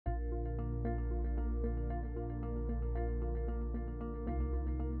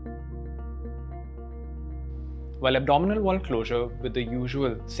While abdominal wall closure with the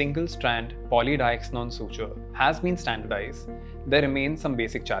usual single-strand polydioxanone suture has been standardized, there remain some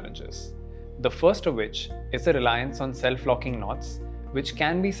basic challenges. The first of which is the reliance on self-locking knots, which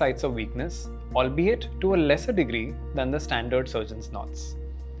can be sites of weakness, albeit to a lesser degree than the standard surgeon's knots.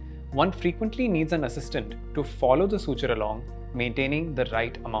 One frequently needs an assistant to follow the suture along, maintaining the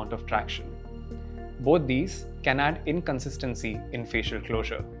right amount of traction. Both these can add inconsistency in facial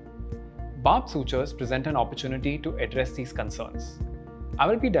closure. Barbed sutures present an opportunity to address these concerns. I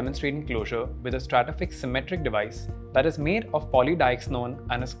will be demonstrating closure with a STRATAFIX Symmetric device that is made of polydioxanone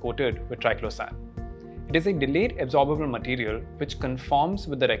and is coated with triclosan. It is a delayed absorbable material which conforms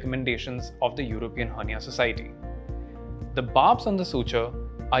with the recommendations of the European Hernia Society. The barbs on the suture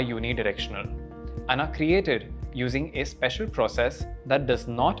are unidirectional and are created using a special process that does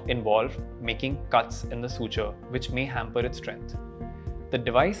not involve making cuts in the suture, which may hamper its strength. The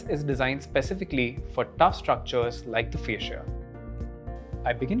device is designed specifically for tough structures like the fascia.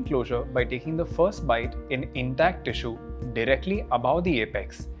 I begin closure by taking the first bite in intact tissue directly above the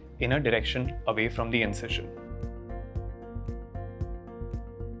apex in a direction away from the incision.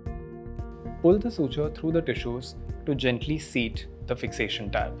 Pull the suture through the tissues to gently seat the fixation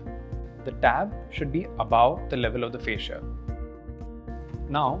tab. The tab should be above the level of the fascia.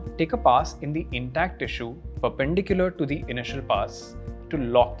 Now take a pass in the intact tissue perpendicular to the initial pass to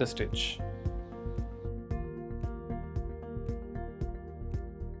lock the stitch.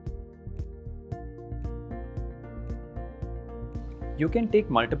 You can take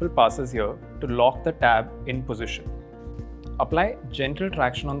multiple passes here to lock the tab in position. Apply gentle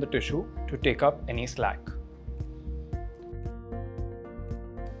traction on the tissue to take up any slack.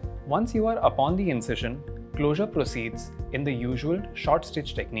 Once you are upon the incision, closure proceeds in the usual short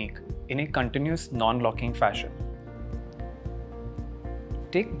stitch technique in a continuous non-locking fashion.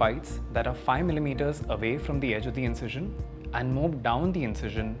 Take bites that are 5 mm away from the edge of the incision and move down the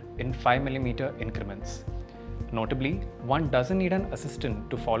incision in 5 mm increments. Notably, one doesn't need an assistant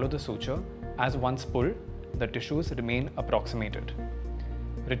to follow the suture, as once pulled, the tissues remain approximated.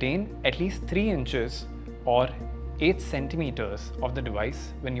 Retain at least 3 inches or 8 centimeters of the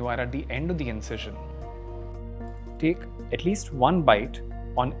device when you are at the end of the incision. Take at least one bite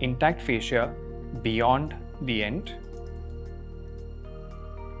on intact fascia beyond the end.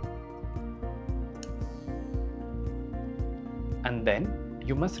 And then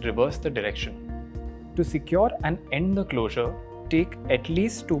you must reverse the direction. To secure and end the closure, take at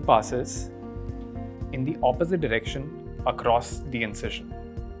least 2 passes in the opposite direction across the incision.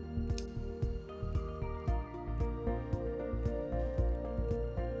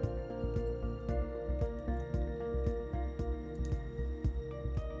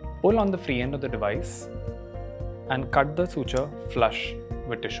 Pull on the free end of the device and cut the suture flush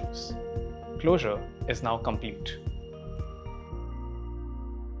with tissues. Closure is now complete.